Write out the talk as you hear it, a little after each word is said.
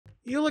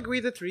You'll agree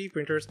that 3D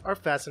printers are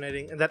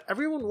fascinating and that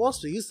everyone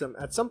wants to use them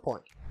at some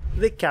point.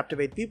 They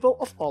captivate people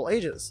of all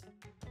ages.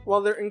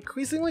 While they're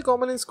increasingly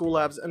common in school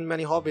labs and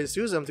many hobbyists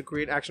use them to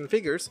create action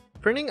figures,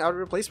 printing out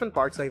replacement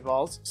parts like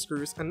valves,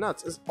 screws, and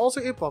nuts is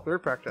also a popular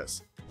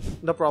practice.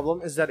 The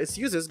problem is that its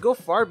uses go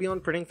far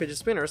beyond printing fidget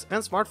spinners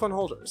and smartphone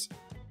holders.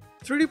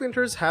 3D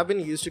printers have been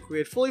used to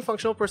create fully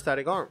functional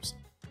prosthetic arms.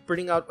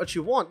 Printing out what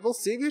you want will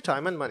save you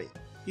time and money.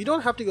 You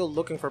don't have to go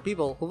looking for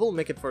people who will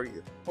make it for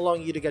you,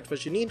 allowing you to get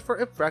what you need for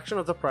a fraction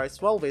of the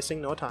price while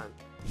wasting no time.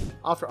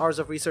 After hours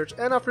of research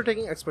and after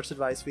taking experts'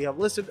 advice, we have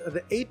listed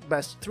the 8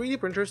 best 3D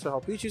printers to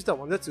help you choose the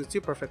one that suits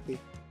you perfectly.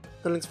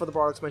 The links for the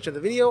products mentioned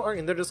in the video are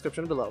in the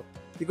description below.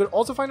 You could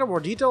also find a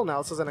more detailed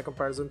analysis and a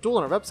comparison tool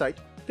on our website,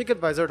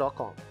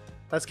 pickadvisor.com.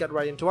 Let's get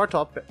right into our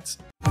top picks.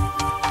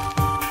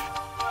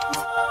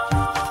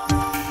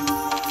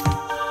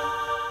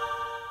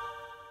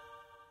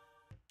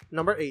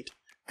 Number 8.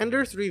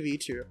 Ender 3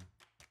 V2.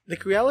 The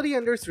QIDI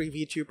Ender 3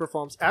 V2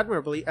 performs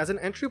admirably as an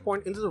entry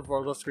point into the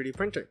world of 3D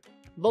printing,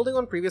 building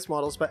on previous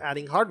models by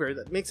adding hardware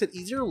that makes it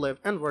easier to live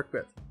and work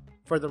with.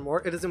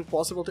 Furthermore, it is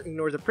impossible to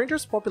ignore the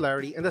printer's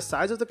popularity and the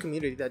size of the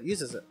community that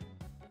uses it.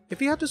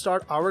 If you had to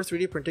start our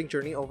 3D printing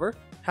journey over,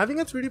 having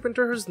a 3D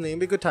printer whose name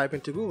we could type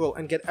into Google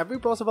and get every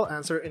possible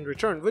answer in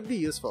return would be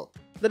useful.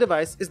 The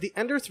device is the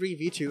Ender 3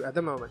 V2 at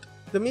the moment.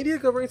 The media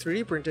covering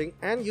 3D printing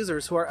and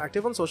users who are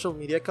active on social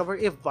media cover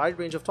a wide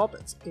range of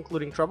topics,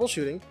 including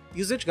troubleshooting,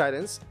 usage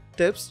guidance,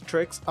 tips,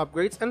 tricks,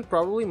 upgrades, and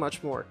probably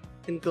much more.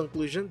 In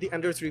conclusion, the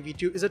Ender 3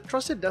 V2 is a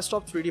trusted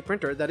desktop 3D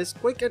printer that is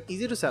quick and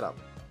easy to set up.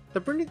 The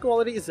printing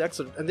quality is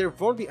excellent and there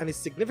won't be any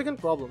significant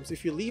problems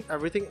if you leave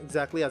everything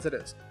exactly as it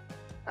is.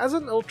 As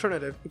an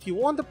alternative, if you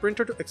want the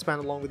printer to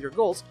expand along with your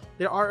goals,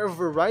 there are a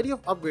variety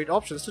of upgrade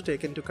options to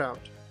take into account.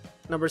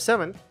 Number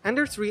 7.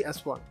 Ender 3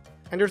 S1.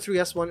 Ender 3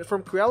 S1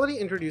 from QIDI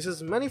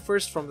introduces many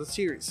firsts from the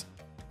series.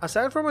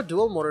 Aside from a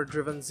dual motor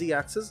driven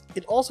Z-axis,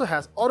 it also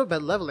has auto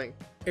bed leveling,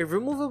 a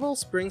removable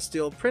spring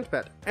steel print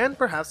bed, and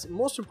perhaps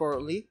most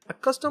importantly, a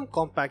custom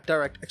compact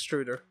direct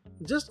extruder.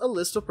 Just a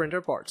list of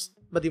printer parts.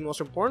 But the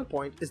most important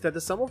point is that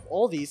the sum of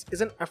all these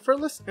is an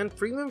effortless and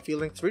premium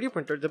feeling 3D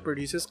printer that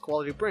produces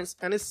quality prints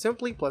and is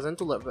simply pleasant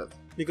to live with.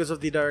 Because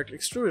of the direct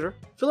extruder,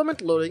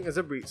 filament loading is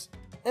a breeze.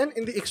 And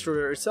in the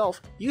extruder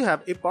itself, you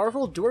have a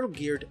powerful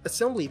dual-geared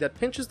assembly that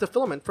pinches the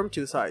filament from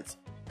 2 sides.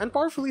 And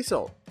powerfully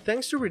so,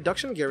 thanks to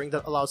reduction gearing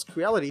that allows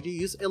QIDI to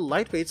use a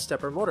lightweight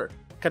stepper motor,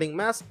 cutting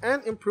mass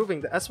and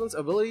improving the S1's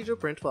ability to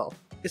print well.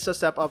 It's a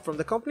step up from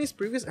the company's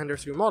previous Ender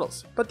 3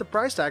 models, but the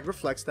price tag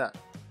reflects that.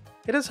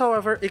 It is,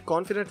 however, a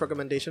confident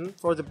recommendation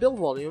for the build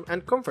volume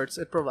and comforts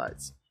it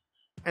provides.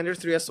 Ender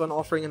 3 S1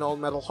 offering an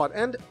all-metal hot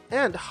end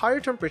and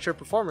higher temperature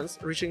performance,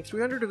 reaching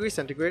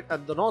 300°C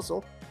at the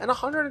nozzle and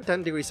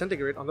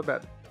 110°C on the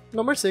bed.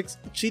 Number 6.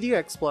 QIDI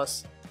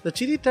X-Plus. The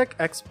QIDI Tech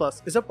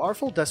X-Plus is a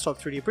powerful desktop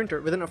 3D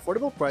printer with an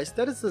affordable price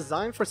that is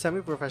designed for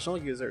semi-professional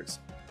users.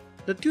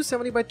 The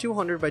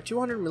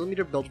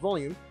 270x200x200mm build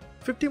volume,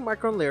 50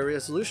 micron layer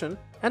resolution,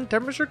 and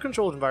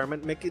temperature-controlled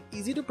environment make it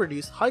easy to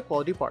produce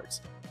high-quality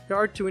parts. There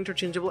are 2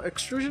 interchangeable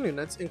extrusion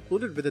units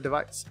included with the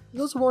device.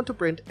 Those who want to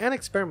print and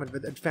experiment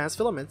with advanced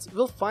filaments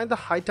will find the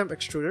high-temp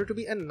extruder to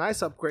be a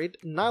nice upgrade,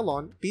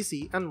 nylon,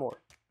 PC, and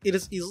more. It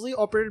is easily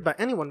operated by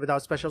anyone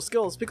without special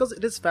skills because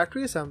it is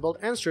factory assembled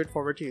and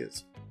straightforward to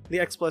use.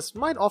 The X-Plus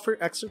might offer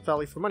excellent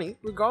value for money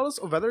regardless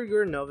of whether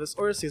you're a novice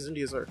or a seasoned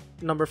user.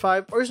 Number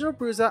 5. Original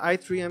Prusa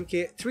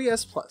i3MK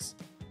 3S Plus.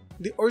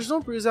 The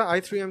original Prusa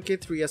i3MK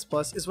 3S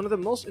Plus is one of the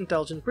most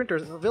intelligent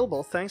printers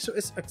available thanks to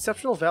its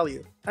exceptional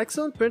value,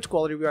 excellent print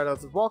quality right out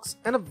of the box,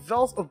 and a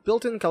wealth of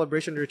built-in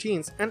calibration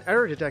routines and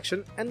error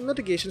detection and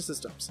mitigation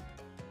systems.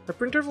 The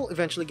printer will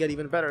eventually get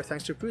even better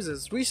thanks to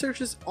Prusa's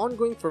research's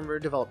ongoing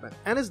firmware development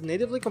and is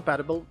natively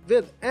compatible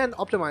with and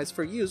optimized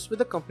for use with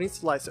the company's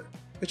slicer,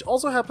 which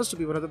also happens to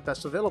be one of the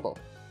best available.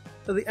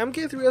 The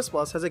MK3S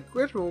Plus has a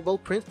great removable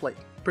print plate,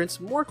 prints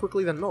more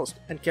quickly than most,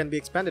 and can be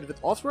expanded with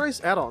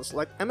authorized add-ons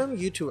like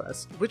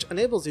MMU2S, which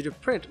enables you to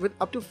print with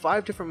up to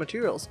 5 different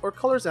materials or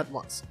colors at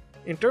once.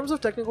 In terms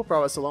of technical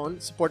prowess alone,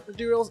 support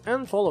materials,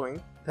 and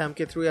following, the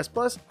MK3S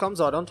Plus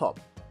comes out on top.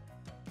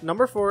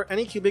 Number 4.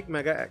 ANYCUBIC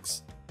Mega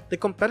X. The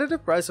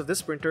competitive price of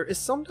this printer is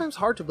sometimes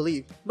hard to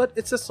believe, but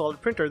it's a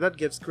solid printer that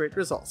gives great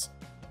results.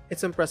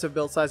 Its impressive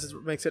build size is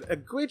what makes it a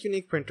great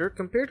unique printer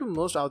compared to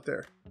most out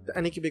there. The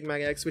ANYCUBIC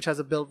Mega X, which has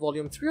a build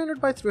volume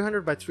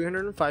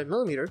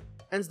 300x300x305mm,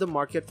 ends the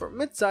market for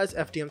mid-size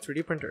FDM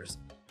 3D printers.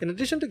 In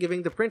addition to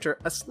giving the printer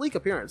a sleek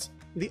appearance,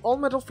 the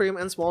all-metal frame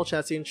and small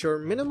chassis ensure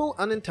minimal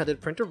unintended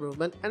printer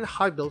movement and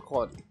high build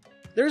quality.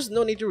 There is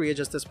no need to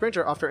readjust this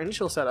printer after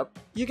initial setup,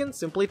 you can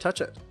simply touch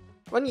it.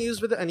 When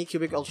used with the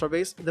ANYCUBIC Ultra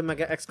Base, the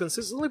Mega X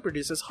consistently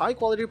produces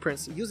high-quality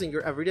prints using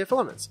your everyday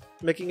filaments,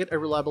 making it a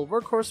reliable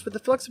workhorse with the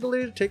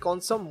flexibility to take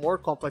on some more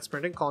complex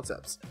printing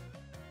concepts.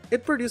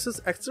 It produces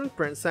excellent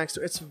prints thanks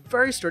to its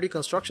very sturdy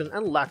construction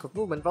and lack of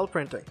movement while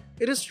printing.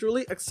 It is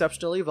truly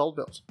exceptionally well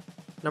built.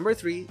 Number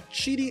 3.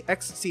 QIDI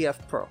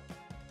X-CF Pro.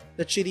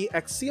 The QIDI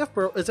X-CF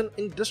Pro is an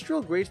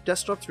industrial-grade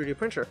desktop 3D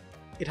printer.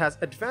 It has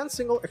advanced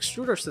single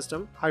extruder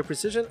system, high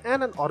precision,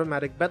 and an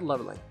automatic bed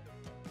leveling.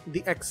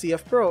 The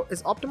X-CF Pro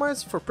is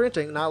optimized for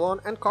printing nylon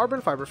and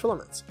carbon fiber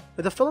filaments.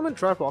 With a filament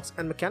dry box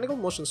and mechanical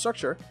motion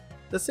structure,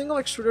 the single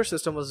extruder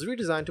system was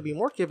redesigned to be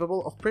more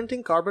capable of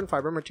printing carbon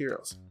fiber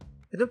materials.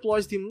 It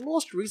employs the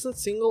most recent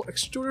single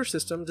extruder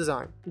system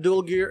design.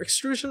 Dual gear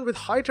extrusion with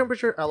high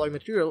temperature alloy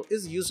material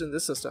is used in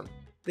this system.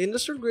 The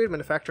industrial grade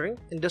manufacturing,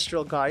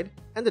 industrial guide,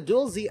 and the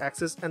dual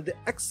Z-axis and the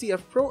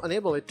X-CF Pro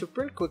enable it to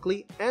print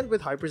quickly and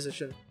with high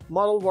precision.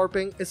 Model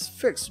warping is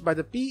fixed by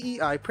the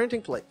PEI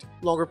printing plate.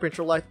 Longer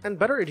printer life and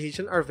better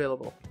adhesion are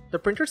available. The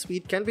printer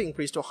speed can be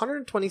increased to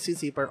 120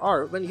 cc per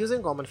hour when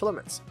using common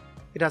filaments.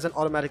 It has an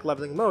automatic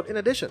leveling mode in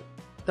addition.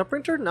 The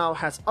printer now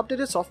has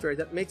updated software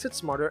that makes it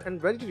smarter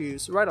and ready to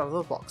use right out of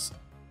the box.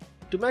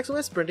 To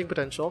maximize printing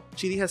potential,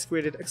 QIDI has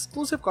created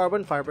exclusive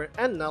carbon fiber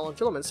and nylon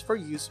filaments for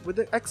use with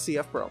the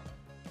X-CF Pro.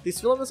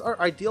 These filaments are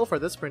ideal for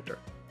this printer.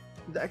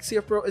 The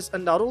X-CF Pro is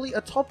undoubtedly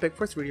a top pick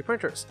for 3D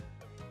printers.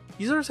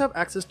 Users have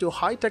access to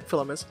high-tech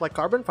filaments like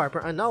carbon fiber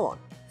and nylon,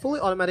 fully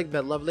automatic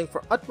bed leveling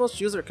for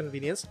utmost user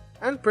convenience,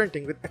 and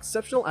printing with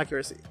exceptional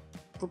accuracy.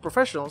 For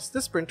professionals,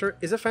 this printer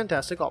is a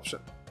fantastic option.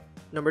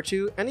 Number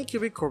 2.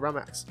 ANYCUBIC Kobra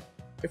Max.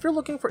 If you're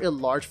looking for a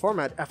large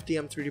format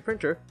FDM 3D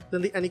printer,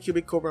 then the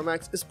ANYCUBIC Kobra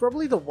Max is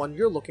probably the one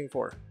you're looking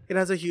for. It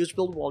has a huge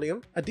build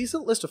volume, a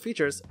decent list of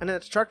features, and an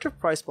attractive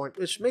price point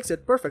which makes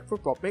it perfect for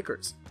prop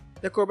makers.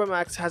 The Kobra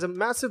Max has a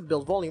massive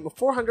build volume of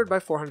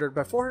 400x400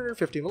 by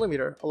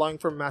 450mm, allowing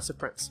for massive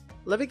prints.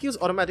 Levicu's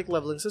automatic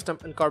leveling system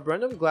and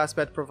carborundum glass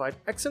bed provide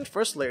excellent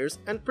first layers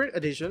and print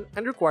adhesion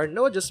and require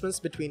no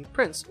adjustments between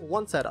prints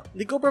once set up.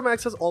 The Kobra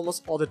Max has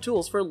almost all the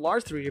tools for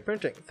large 3D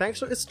printing thanks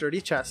to its sturdy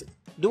chassis,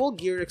 dual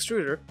gear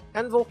extruder,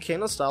 and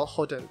volcano-style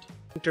hot end.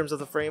 In terms of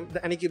the frame, the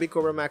ANYCUBIC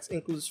Kobra Max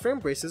includes frame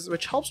braces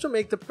which helps to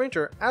make the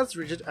printer as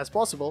rigid as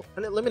possible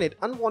and eliminate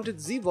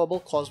unwanted Z-wobble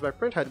caused by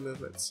print head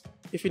movements.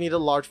 If you need a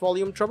large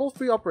volume,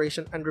 trouble-free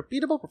operation, and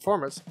repeatable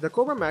performance, the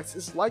Kobra Max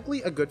is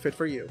likely a good fit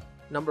for you.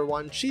 Number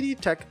 1. QIDI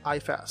Tech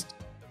iFast.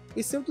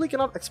 We simply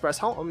cannot express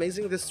how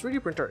amazing this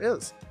 3D printer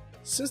is.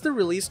 Since the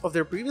release of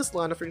their previous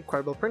line of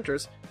incredible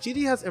printers,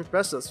 QIDI has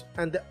impressed us,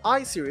 and the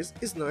i series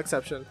is no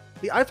exception.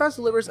 The iFast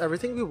delivers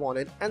everything we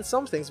wanted and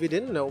some things we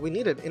didn't know we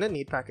needed in a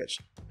neat package,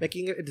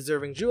 making it a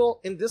deserving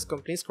jewel in this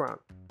company's crown.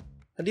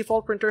 The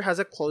default printer has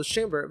a closed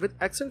chamber with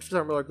excellent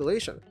thermal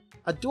regulation,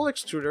 a dual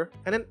extruder,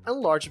 and an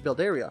enlarged build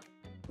area.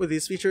 With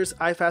these features,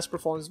 iFast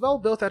performs well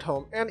both at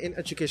home and in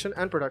education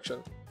and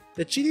production.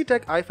 The QIDI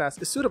Tech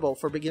iFast is suitable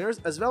for beginners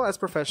as well as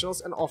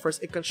professionals and offers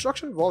a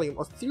construction volume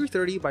of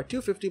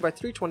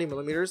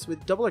 330x250x320mm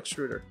with double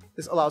extruder.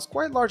 This allows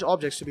quite large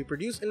objects to be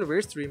produced in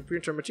various 3D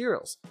printer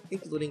materials,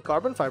 including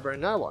carbon fiber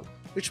and nylon,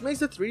 which makes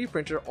the 3D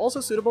printer also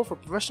suitable for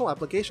professional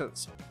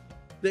applications.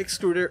 The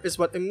extruder is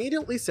what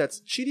immediately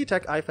sets QIDI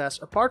Tech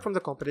iFast apart from the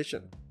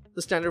competition.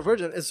 The standard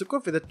version is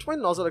equipped with a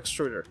twin nozzle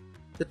extruder.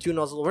 The two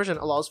nozzle version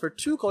allows for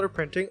two-color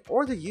printing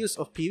or the use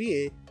of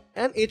PVA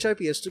and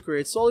HIPS to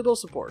create soluble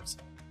supports.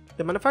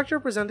 The manufacturer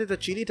presented the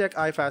QIDI Tech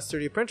iFast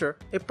 3D printer,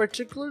 a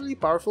particularly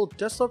powerful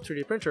desktop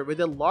 3D printer with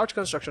a large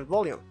construction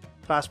volume,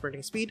 fast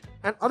printing speed,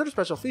 and other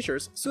special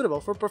features suitable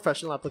for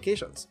professional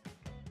applications.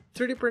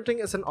 3D printing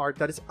is an art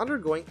that is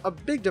undergoing a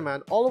big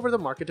demand all over the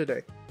market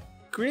today.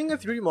 Creating a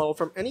 3D model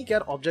from any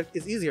CAD object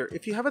is easier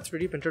if you have a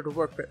 3D printer to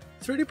work with.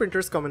 3D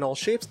printers come in all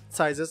shapes,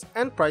 sizes,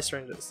 and price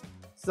ranges.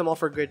 Some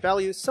offer great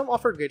value, some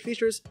offer great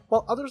features,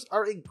 while others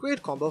are a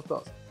great combo of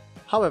both.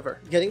 However,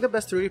 getting the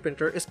best 3D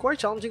printer is quite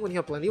challenging when you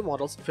have plenty of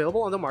models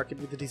available on the market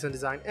with a decent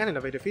design and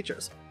innovative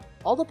features.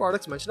 All the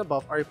products mentioned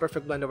above are a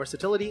perfect blend of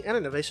versatility and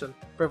innovation,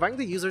 providing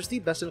the users the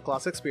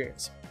best-in-class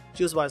experience.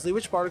 Choose wisely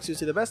which products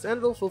suits you the best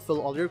and will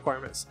fulfill all your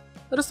requirements.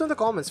 Let us know in the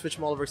comments which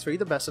model works for you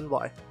the best and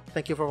why.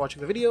 Thank you for watching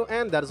the video,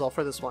 and that is all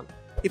for this one.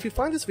 If you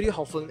find this video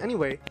helpful in any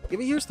way, give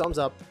it a huge thumbs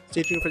up,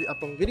 stay tuned for the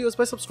upcoming videos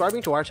by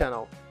subscribing to our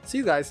channel. See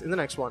you guys in the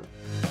next one.